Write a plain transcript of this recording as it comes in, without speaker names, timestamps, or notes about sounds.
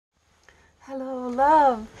Hello,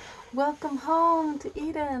 love. Welcome home to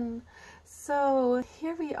Eden. So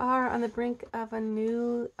here we are on the brink of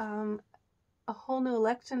a whole new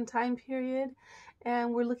election time period,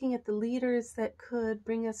 and we're looking at the leaders that could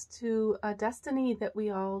bring us to a destiny that we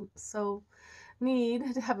all so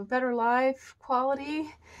need to have a better life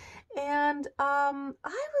quality. And I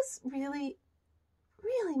was really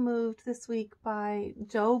moved this week by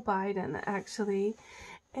Joe Biden, actually.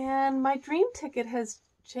 And my dream ticket has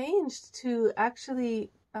changed to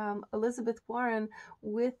actually Elizabeth Warren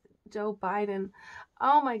with Joe Biden.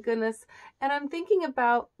 Oh my goodness. And I'm thinking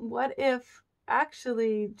about what if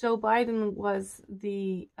actually Joe Biden was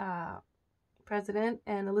the president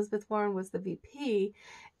and Elizabeth Warren was the VP,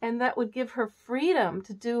 and that would give her freedom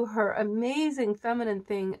to do her amazing feminine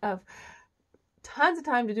thing of tons of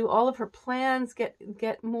time to do all of her plans,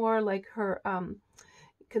 get more like her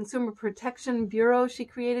Consumer Protection Bureau she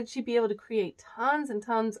created. She'd be able to create tons and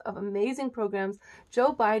tons of amazing programs.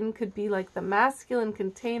 Joe Biden could be like the masculine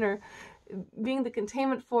container, being the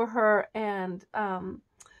containment for her and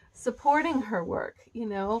supporting her work,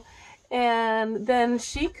 and then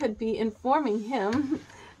she could be informing him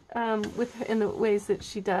in the ways that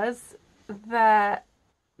she does, that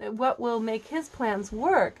what will make his plans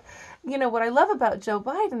work. What I love about Joe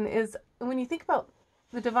Biden is when you think about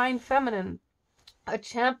the divine feminine, a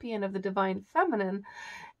champion of the divine feminine,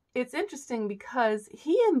 it's interesting because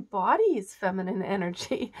he embodies feminine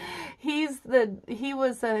energy. He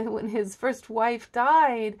was when his first wife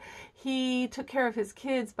died, he took care of his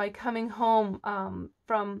kids by coming home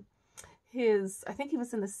from I think he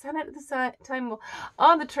was in the Senate at the time,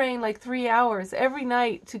 on the train like 3 hours every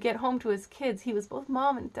night to get home to his kids. He was both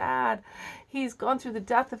mom and dad. He's gone through the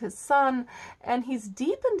death of his son, and he's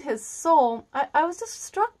deepened his soul. I was just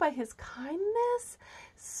struck by his kindness,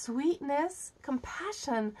 sweetness,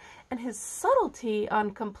 compassion, and his subtlety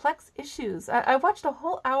on complex issues. I watched a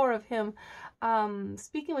whole hour of him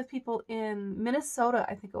speaking with people in Minnesota,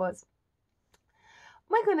 I think it was.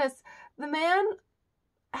 My goodness, the man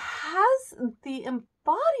has the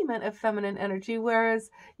embodiment of feminine energy, whereas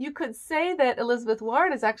you could say that Elizabeth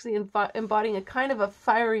Warren is actually embodying a kind of a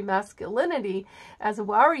fiery masculinity as a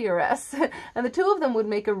warrioress, and the two of them would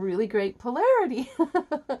make a really great polarity.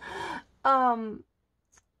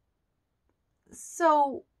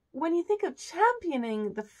 So when you think of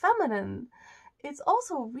championing the feminine, it's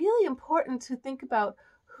also really important to think about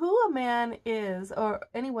who a man is, or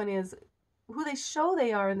anyone is, who they show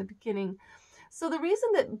they are in the beginning. So the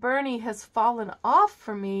reason that Bernie has fallen off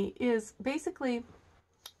for me is basically,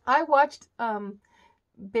 I watched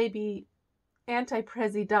baby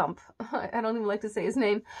anti-prezi Dump. I don't even like to say his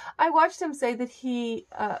name. I watched him say that he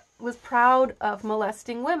was proud of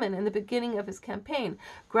molesting women in the beginning of his campaign.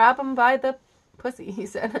 Grab him by the pussy, he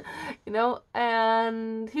said,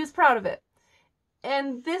 and he was proud of it.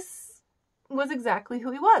 And this was exactly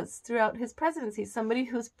who he was throughout his presidency, somebody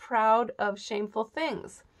who's proud of shameful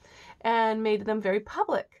things and made them very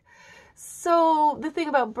public. So the thing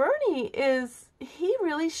about Bernie is he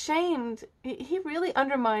really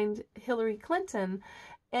undermined Hillary Clinton.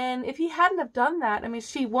 And if he hadn't have done that,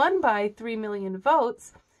 she won by 3 million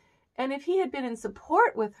votes. And if he had been in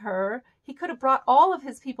support with her, he could have brought all of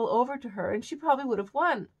his people over to her and she probably would have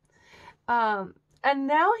won. And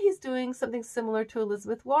now he's doing something similar to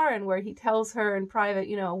Elizabeth Warren, where he tells her in private,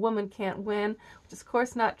 a woman can't win, which is of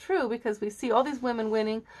course not true, because we see all these women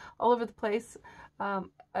winning all over the place.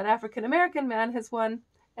 An African-American man has won,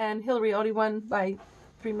 and Hillary already won by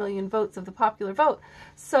 3 million votes of the popular vote.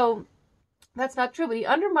 So that's not true, but he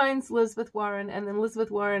undermines Elizabeth Warren, and then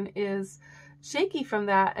Elizabeth Warren is shaky from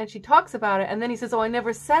that, and she talks about it, and then he says, oh, I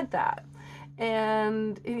never said that.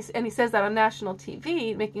 And he says that on national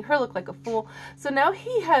TV, making her look like a fool. So now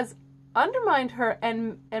he has undermined her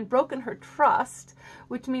and broken her trust,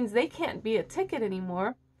 which means they can't be a ticket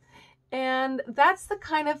anymore. And that's the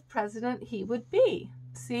kind of president he would be.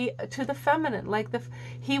 See, to the feminine,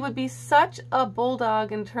 he would be such a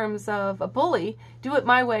bulldog in terms of a bully, do it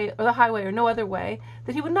my way or the highway or no other way,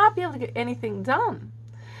 that he would not be able to get anything done.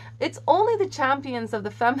 It's only the champions of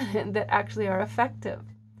the feminine that actually are effective.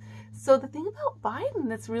 So the thing about Biden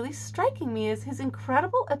that's really striking me is his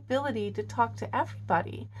incredible ability to talk to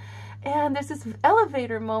everybody. And there's this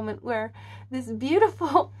elevator moment where this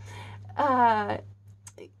beautiful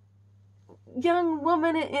young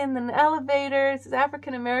woman in an elevator, this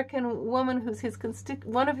African-American woman who's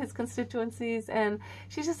one of his constituencies, and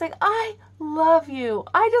she's just like, I love you.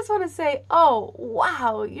 I just want to say, oh,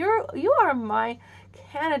 wow, you are my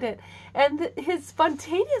candidate. And his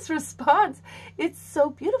spontaneous response, it's so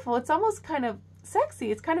beautiful. It's almost kind of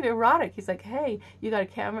sexy. It's kind of erotic. He's like, hey, you got a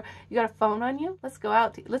camera? You got a phone on you? Let's go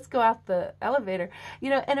out the elevator. You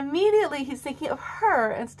know, and immediately he's thinking of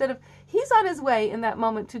her instead of, he's on his way in that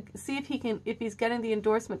moment to see if he's getting the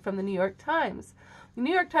endorsement from the New York Times. The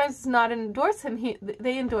New York Times does not endorse him.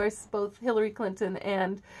 They endorse both Hillary Clinton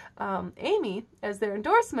and Amy as their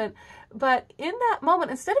endorsement. But in that moment,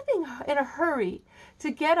 instead of being in a hurry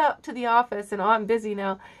to get up to the office and, oh, I'm busy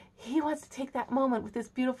now, he wants to take that moment with this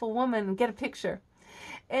beautiful woman and get a picture.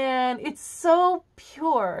 And it's so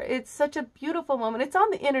pure. It's such a beautiful moment. It's on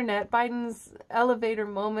the internet, Biden's elevator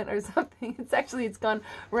moment or something. It's gone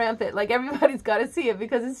rampant. Like, everybody's got to see it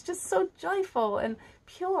because it's just so joyful and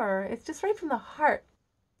pure. It's just right from the heart.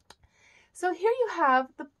 So here you have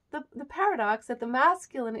the paradox that the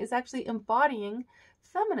masculine is actually embodying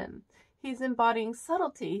feminine. He's embodying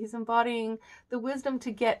subtlety. He's embodying the wisdom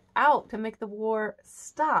to get out, to make the war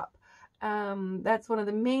stop. That's one of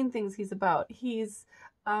the main things he's about. He's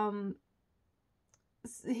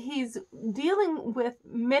dealing with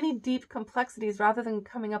many deep complexities rather than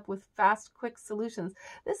coming up with fast, quick solutions.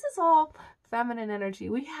 This is all feminine energy.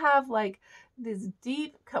 We have like this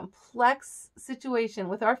deep, complex situation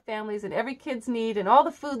with our families and every kid's need and all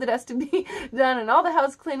the food that has to be done and all the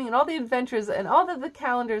house cleaning and all the adventures and all the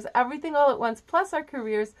calendars, everything all at once, plus our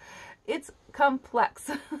careers. It's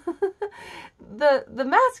complex. The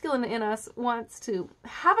masculine in us wants to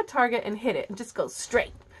have a target and hit it and just go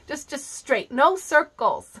straight. Just straight, no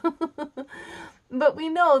circles. But we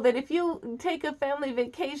know that if you take a family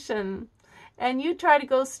vacation and you try to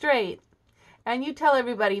go straight and you tell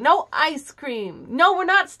everybody, no ice cream, no, we're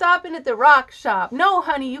not stopping at the rock shop, no,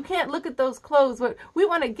 honey, you can't look at those clothes, we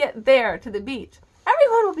want to get there to the beach.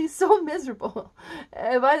 Everyone will be so miserable.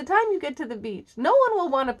 By the time you get to the beach, no one will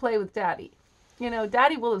want to play with daddy. You know,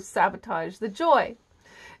 daddy will have sabotaged the joy.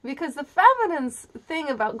 Because the feminine's thing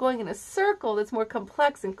about going in a circle that's more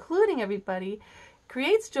complex, including everybody,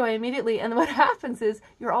 creates joy immediately. And what happens is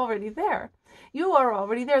you're already there. You are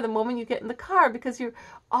already there the moment you get in the car because you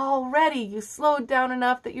slowed down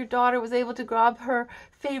enough that your daughter was able to grab her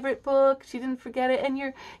favorite book. She didn't forget it. And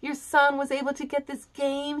your son was able to get this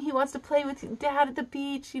game he wants to play with dad at the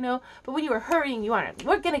beach, you know. But when you were hurrying,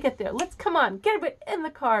 we're going to get there. Come on, get it in the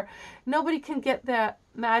car. Nobody can get that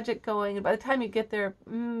magic going. And by the time you get there,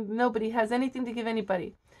 nobody has anything to give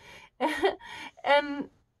anybody.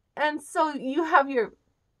 And so you have your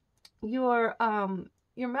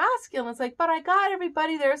masculine. It's like, but I got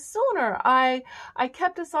everybody there sooner. I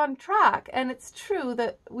kept us on track. And it's true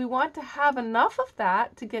that we want to have enough of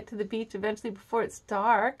that to get to the beach eventually before it's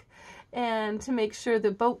dark, and to make sure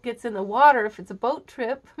the boat gets in the water if it's a boat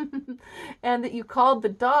trip, and that you called the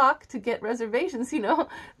dock to get reservations. You know,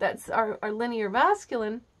 that's our linear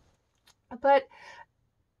masculine. But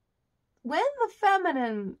when the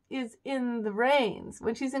feminine is in the reins,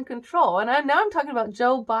 when she's in control, and now I'm talking about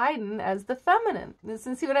Joe Biden as the feminine.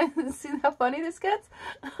 See how funny this gets?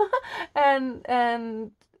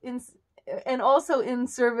 and also in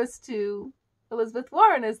service to Elizabeth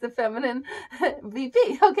Warren as the feminine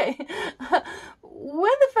VP. Okay.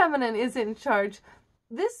 When the feminine is in charge,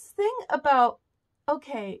 this thing about,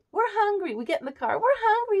 okay, we're hungry. We get in the car. We're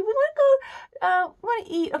hungry. We want to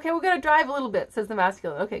eat. Okay, we're going to drive a little bit, says the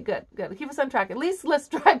masculine. Okay, good. Keep us on track. At least let's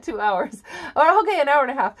drive 2 hours. Or, okay, an hour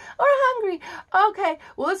and a half. We're hungry. Okay,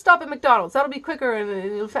 well, let's stop at McDonald's. That'll be quicker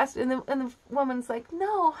and faster. And the woman's like,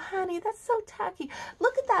 no, honey, that's so tacky.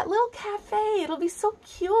 Look at that little cafe. It'll be so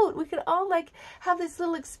cute. We could all, like, have this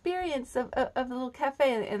little experience of the little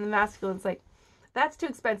cafe. And the masculine's like, that's too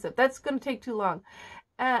expensive. That's going to take too long.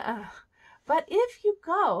 But if you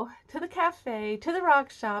go to the cafe, to the rock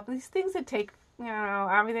shop, these things that take,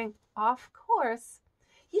 everything off course,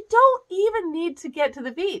 you don't even need to get to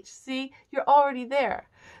the beach. See, you're already there.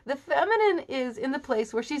 The feminine is in the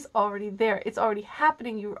place where she's already there. It's already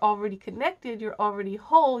happening. You're already connected. You're already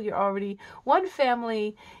whole. You're already one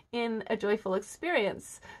family in a joyful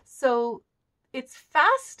experience. So it's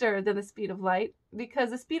faster than the speed of light because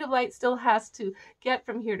the speed of light still has to get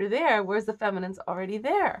from here to there, whereas the feminine's already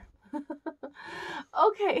there.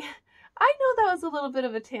 Okay, I know that was a little bit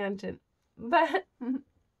of a tangent, but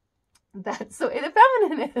that's the way the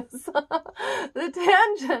feminine is. The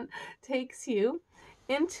tangent takes you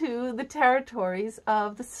into the territories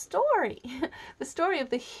of the story of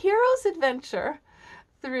the hero's adventure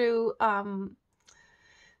through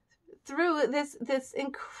this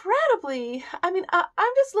incredibly, I'm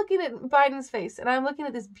just looking at Biden's face and I'm looking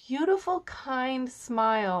at this beautiful, kind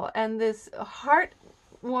smile and this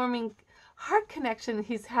heartwarming heart connection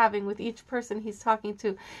he's having with each person he's talking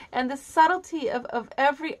to, and the subtlety of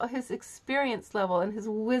his experience level and his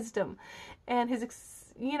wisdom and his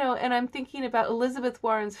you know, and I'm thinking about Elizabeth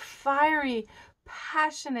Warren's fiery,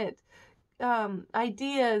 passionate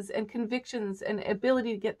ideas and convictions and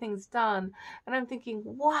ability to get things done. And I'm thinking,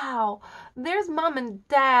 wow, there's mom and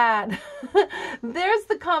dad. There's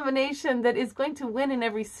the combination that is going to win in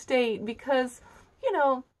every state because, you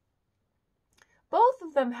know, both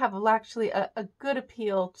of them have actually a good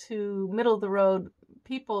appeal to middle of the road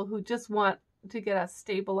people who just want to get us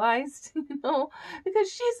stabilized, you know, because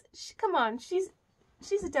come on, she's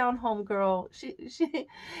a down home girl.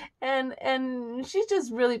 And she's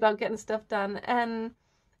just really about getting stuff done. And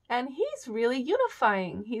he's really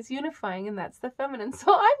unifying. He's unifying, and that's the feminine.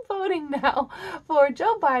 So I'm voting now for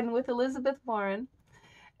Joe Biden with Elizabeth Warren.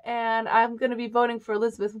 And I'm going to be voting for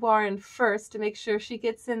Elizabeth Warren first to make sure she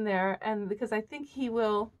gets in there, and because I think he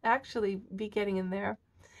will actually be getting in there.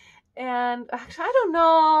 And actually, I don't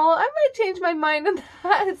know. I might change my mind on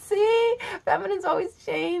that. See? Feminine's always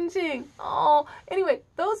changing. Oh, anyway,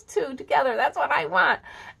 those two together, that's what I want.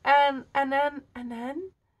 And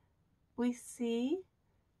then we see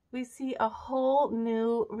a whole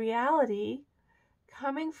new reality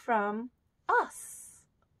coming from us.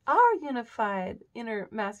 Our unified inner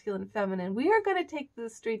masculine feminine. We are going to take to the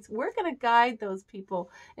streets. We're going to guide those people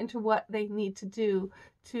into what they need to do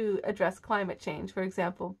to address climate change, for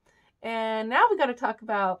example. And now we got to talk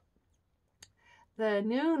about the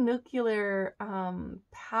new nuclear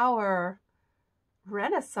power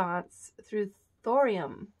renaissance through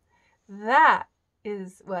thorium. That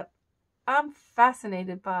is what I'm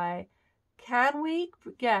fascinated by. Can we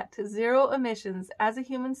get to zero emissions as a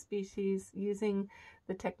human species using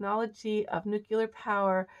the technology of nuclear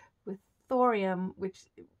power with thorium, which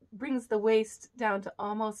brings the waste down to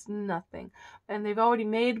almost nothing? And they've already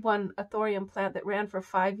made a thorium plant that ran for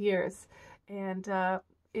 5 years. And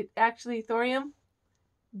thorium,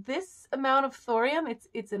 this amount of thorium,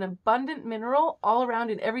 it's an abundant mineral all around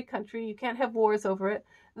in every country. You can't have wars over it.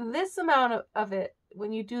 This amount of it,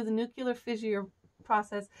 when you do the nuclear fission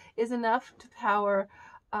process, is enough to power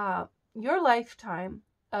your lifetime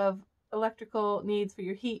of electrical needs for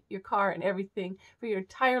your heat, your car, and everything for your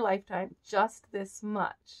entire lifetime. Just this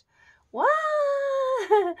much. What?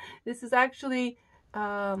 This is actually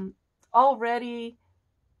already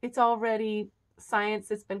science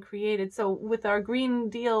that's been created. So with our green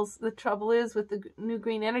deals, the trouble is with the new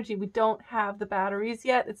green energy, we don't have the batteries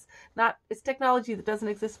yet. It's technology that doesn't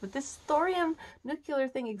exist, but this thorium nuclear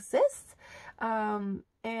thing exists.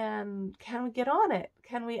 And can we get on it?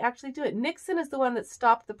 Can we actually do it? Nixon is the one that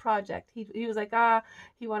stopped the project. He was like,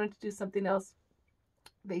 he wanted to do something else,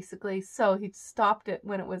 basically. So he stopped it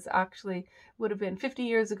when it was actually, would have been 50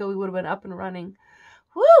 years ago, we would have been up and running.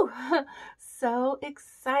 Woo! So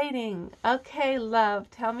exciting. Okay,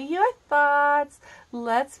 love, tell me your thoughts.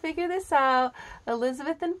 Let's figure this out.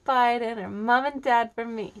 Elizabeth and Biden are mom and dad for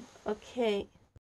me. Okay.